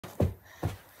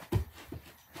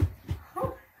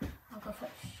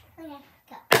Okay,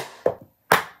 go.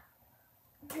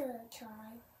 Good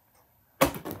try.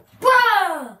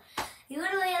 Bro! You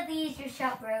literally have to use your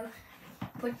shot, bro.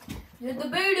 But you're the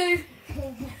booty.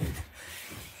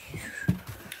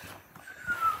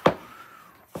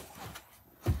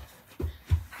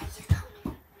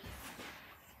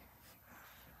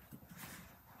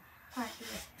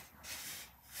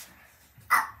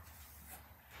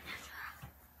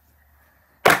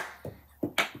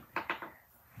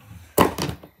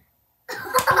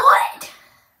 What?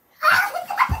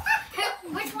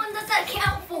 Which one does that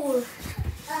count for?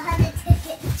 I had a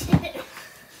ticket.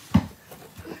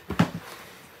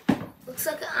 Looks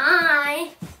like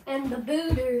I am the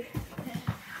booter.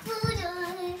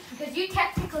 Booter. Because you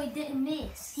technically didn't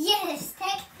miss. Yes,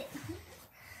 take it.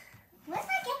 Where's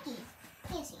my cookie?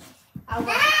 Can't see it.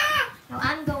 No,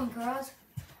 I'm going, girls.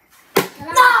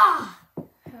 No!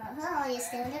 Oh, you're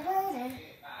still the booter.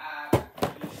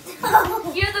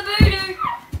 You're the booter.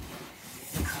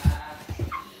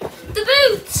 The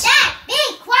boots. Dad, be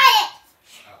quiet.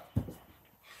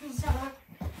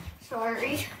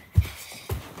 Sorry.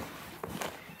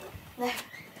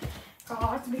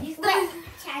 God, please.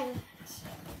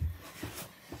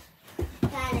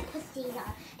 Gotta put these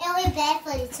on. And we're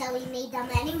barefooted, so we made them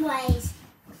anyways.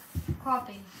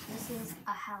 Coffee, this is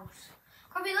a house.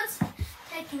 Coffee, let's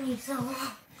take you some.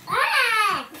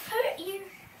 Ah! Hurt you.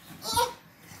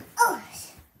 Oh,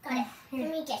 got it. Here.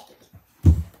 Let me get it.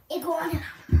 Iguana.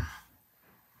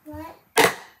 What?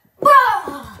 Bro!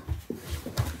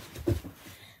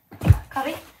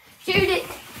 Coffee, shoot it.